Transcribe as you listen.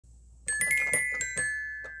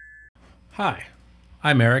Hi,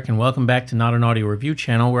 I'm Eric and welcome back to Not an Audio Review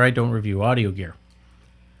channel where I don't review audio gear.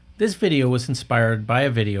 This video was inspired by a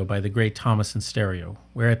video by the great Thomas in Stereo,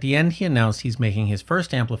 where at the end he announced he's making his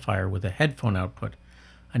first amplifier with a headphone output,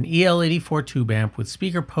 an EL84 tube amp with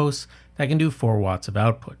speaker posts that can do 4 watts of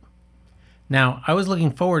output. Now, I was looking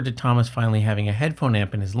forward to Thomas finally having a headphone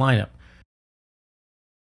amp in his lineup,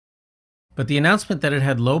 but the announcement that it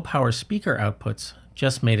had low power speaker outputs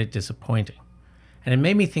just made it disappointing. And it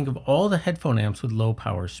made me think of all the headphone amps with low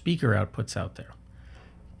power speaker outputs out there.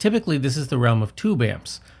 Typically this is the realm of tube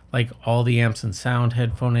amps, like all the Amps and Sound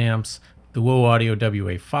headphone amps, the Woo Audio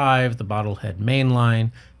WA5, the Bottlehead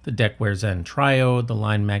Mainline, the Deckware Zen Triode, the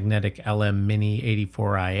Line Magnetic LM Mini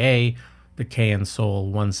 84IA, the KN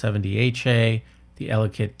Soul 170HA, the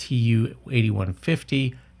Ellicott TU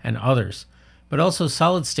 8150, and others, but also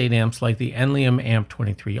solid state amps like the Enlium Amp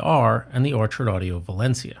 23R and the Orchard Audio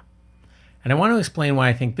Valencia. And I want to explain why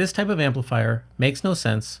I think this type of amplifier makes no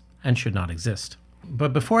sense and should not exist.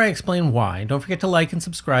 But before I explain why, don't forget to like and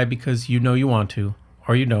subscribe because you know you want to,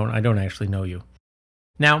 or you don't, I don't actually know you.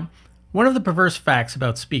 Now, one of the perverse facts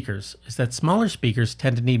about speakers is that smaller speakers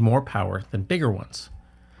tend to need more power than bigger ones.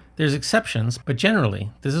 There's exceptions, but generally,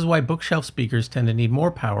 this is why bookshelf speakers tend to need more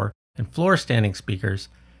power than floor-standing speakers,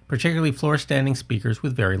 particularly floor-standing speakers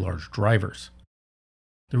with very large drivers.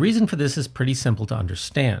 The reason for this is pretty simple to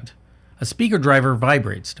understand. A speaker driver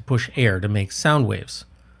vibrates to push air to make sound waves.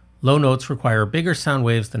 Low notes require bigger sound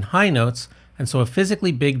waves than high notes, and so a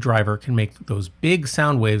physically big driver can make those big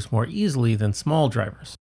sound waves more easily than small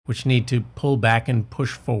drivers, which need to pull back and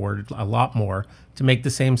push forward a lot more to make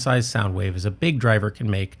the same size sound wave as a big driver can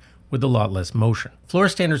make with a lot less motion. Floor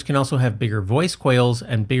standers can also have bigger voice coils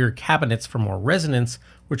and bigger cabinets for more resonance,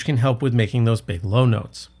 which can help with making those big low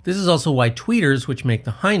notes. This is also why tweeters, which make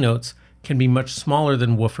the high notes, can be much smaller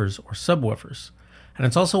than woofers or subwoofers. And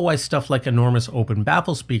it's also why stuff like enormous open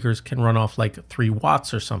baffle speakers can run off like 3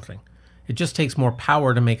 watts or something. It just takes more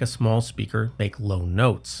power to make a small speaker make low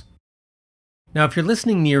notes. Now, if you're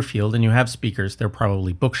listening near field and you have speakers, they're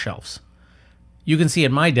probably bookshelves. You can see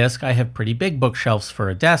at my desk I have pretty big bookshelves for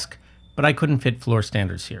a desk, but I couldn't fit floor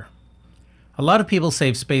standers here. A lot of people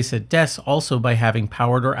save space at desks also by having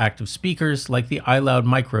powered or active speakers like the iLoud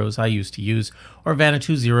Micros I used to use, or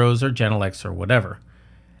Vanuatu Zeros or Gentle X or whatever.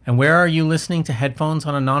 And where are you listening to headphones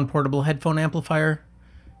on a non-portable headphone amplifier?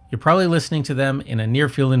 You're probably listening to them in a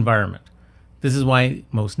near-field environment. This is why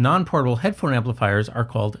most non-portable headphone amplifiers are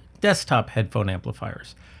called desktop headphone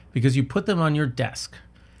amplifiers, because you put them on your desk.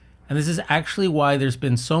 And this is actually why there's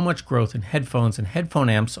been so much growth in headphones and headphone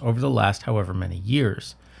amps over the last however many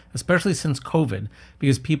years. Especially since COVID,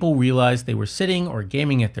 because people realized they were sitting or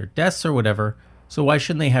gaming at their desks or whatever, so why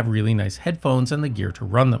shouldn't they have really nice headphones and the gear to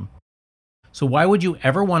run them? So why would you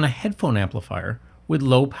ever want a headphone amplifier with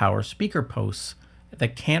low power speaker posts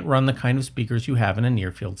that can't run the kind of speakers you have in a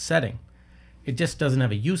near field setting? It just doesn't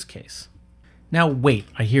have a use case. Now wait,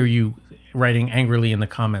 I hear you writing angrily in the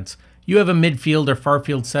comments. You have a midfield or far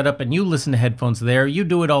field setup and you listen to headphones there, you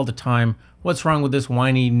do it all the time. What's wrong with this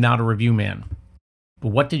whiny not a review man?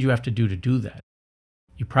 But what did you have to do that?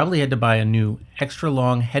 You probably had to buy a new extra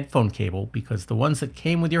long headphone cable because the ones that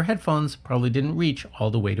came with your headphones probably didn't reach all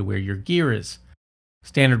the way to where your gear is.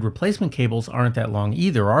 Standard replacement cables aren't that long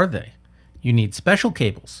either, are they? You need special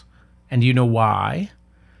cables. And do you know why?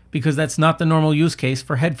 Because that's not the normal use case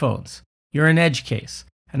for headphones. You're an edge case.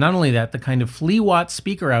 And not only that, the kind of flea-watt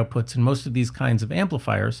speaker outputs in most of these kinds of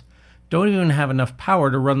amplifiers don't even have enough power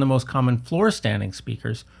to run the most common floor-standing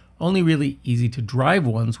speakers, only really easy to drive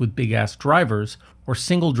ones with big ass drivers or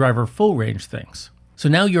single driver full range things. So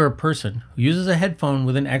now you're a person who uses a headphone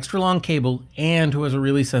with an extra long cable and who has a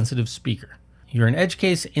really sensitive speaker. You're an edge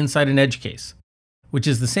case inside an edge case, which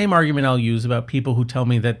is the same argument I'll use about people who tell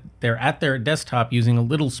me that they're at their desktop using a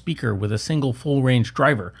little speaker with a single full range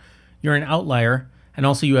driver. You're an outlier, and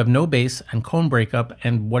also you have no bass and cone breakup,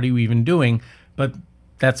 and what are you even doing? But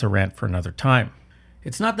that's a rant for another time.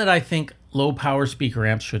 It's not that I think low power speaker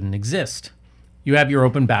amps shouldn't exist. You have your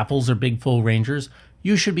open baffles or big full rangers,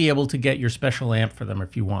 you should be able to get your special amp for them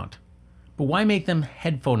if you want. But why make them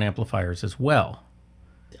headphone amplifiers as well?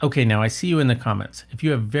 Okay, now I see you in the comments. If you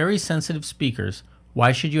have very sensitive speakers,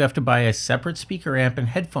 why should you have to buy a separate speaker amp and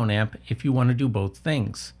headphone amp if you want to do both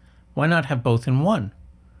things? Why not have both in one?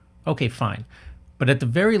 Okay, fine. But at the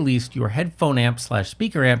very least, your headphone amp /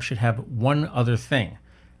 speaker amp should have one other thing,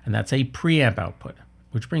 and that's a preamp output.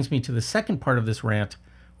 Which brings me to the second part of this rant,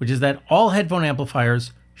 which is that all headphone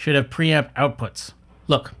amplifiers should have preamp outputs.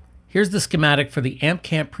 Look, here's the schematic for the Amp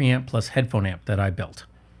Camp preamp plus headphone amp that I built.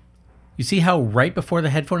 You see how right before the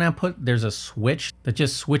headphone output, there's a switch that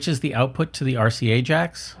just switches the output to the RCA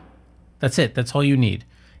jacks? That's it. That's all you need.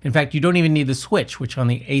 In fact, you don't even need the switch, which on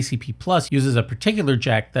the ACP Plus uses a particular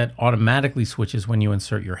jack that automatically switches when you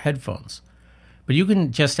insert your headphones. But you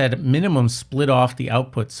can just at minimum split off the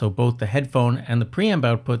outputs so both the headphone and the preamp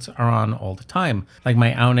outputs are on all the time, like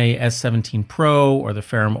my Aune S17 Pro or the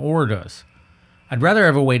Ferrum Ore does. I'd rather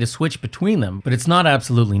have a way to switch between them, but it's not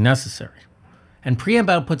absolutely necessary. And preamp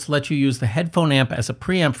outputs let you use the headphone amp as a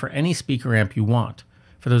preamp for any speaker amp you want,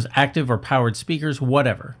 for those active or powered speakers,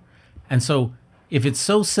 whatever. And so, if it's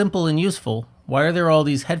so simple and useful, why are there all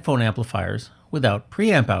these headphone amplifiers without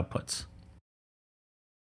preamp outputs?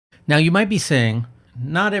 Now you might be saying,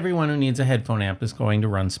 not everyone who needs a headphone amp is going to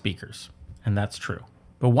run speakers, and that's true.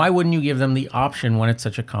 But why wouldn't you give them the option when it's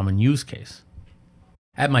such a common use case?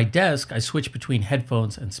 At my desk, I switch between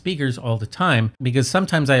headphones and speakers all the time because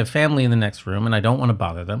sometimes I have family in the next room and I don't want to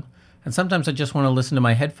bother them, and sometimes I just want to listen to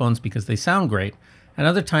my headphones because they sound great, and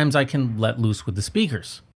other times I can let loose with the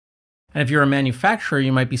speakers. And if you're a manufacturer,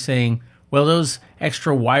 you might be saying, well, those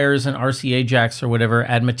extra wires and RCA jacks or whatever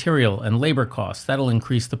add material and labor costs. That'll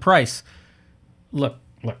increase the price. Look.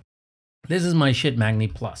 This is my Schiit Magni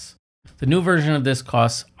Plus. The new version of this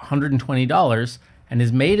costs $120 and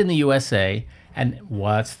is made in the USA. And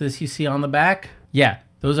what's this you see on the back? Yeah,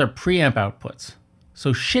 those are preamp outputs.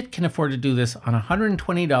 So Schiit can afford to do this on a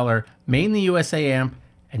 $120 made in the USA amp,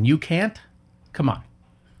 and you can't? Come on.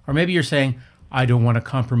 Or maybe you're saying, I don't want to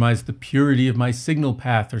compromise the purity of my signal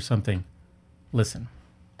path or something. Listen,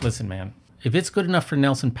 man. If it's good enough for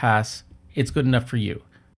Nelson Pass, it's good enough for you.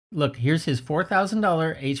 Look, here's his $4,000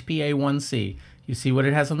 HPA1C. You see what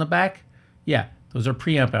it has on the back? Yeah, those are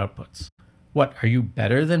preamp outputs. What, are you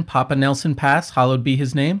better than Papa Nelson Pass, hallowed be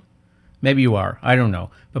his name? Maybe you are, I don't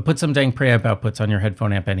know, but put some dang preamp outputs on your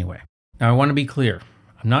headphone amp anyway. Now I want to be clear,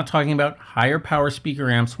 I'm not talking about higher power speaker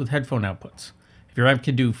amps with headphone outputs. If your amp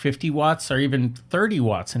can do 50 watts or even 30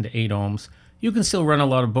 watts into 8 ohms, you can still run a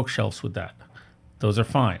lot of bookshelves with that. Those are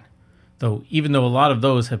fine. Even though a lot of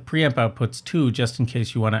those have preamp outputs too, just in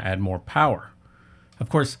case you want to add more power. Of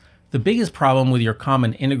course, the biggest problem with your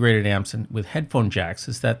common integrated amps and with headphone jacks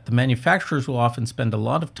is that the manufacturers will often spend a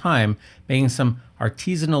lot of time making some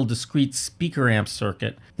artisanal discrete speaker amp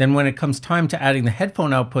circuit. Then when it comes time to adding the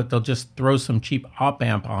headphone output, they'll just throw some cheap op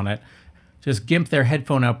amp on it, just gimp their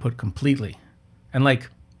headphone output completely. And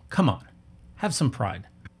come on, have some pride.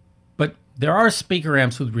 But there are speaker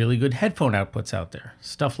amps with really good headphone outputs out there.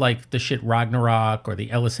 Stuff like the Schiit Ragnarok or the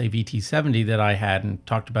LSA VT70 that I had and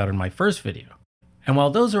talked about in my first video. And while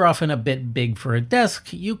those are often a bit big for a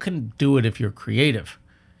desk, you can do it if you're creative.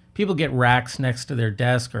 People get racks next to their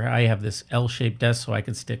desk, or I have this L-shaped desk so I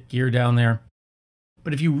can stick gear down there.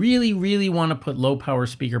 But if you really, really want to put low power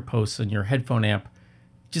speaker posts in your headphone amp,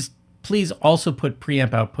 just please also put preamp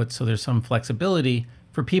outputs so there's some flexibility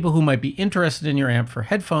for people who might be interested in your amp for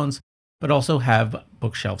headphones, but also have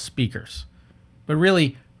bookshelf speakers. But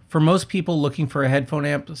really, for most people looking for a headphone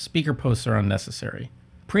amp, speaker posts are unnecessary.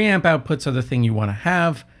 Preamp outputs are the thing you want to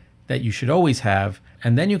have, that you should always have,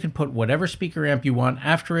 and then you can put whatever speaker amp you want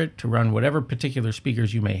after it to run whatever particular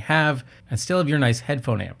speakers you may have, and still have your nice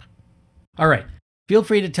headphone amp. Alright, feel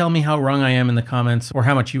free to tell me how wrong I am in the comments, or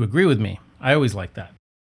how much you agree with me. I always like that.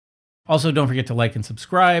 Also, don't forget to like and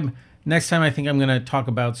subscribe. Next time I think I'm going to talk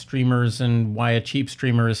about streamers and why a cheap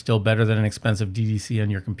streamer is still better than an expensive DDC on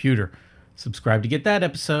your computer. Subscribe to get that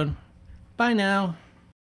episode. Bye now.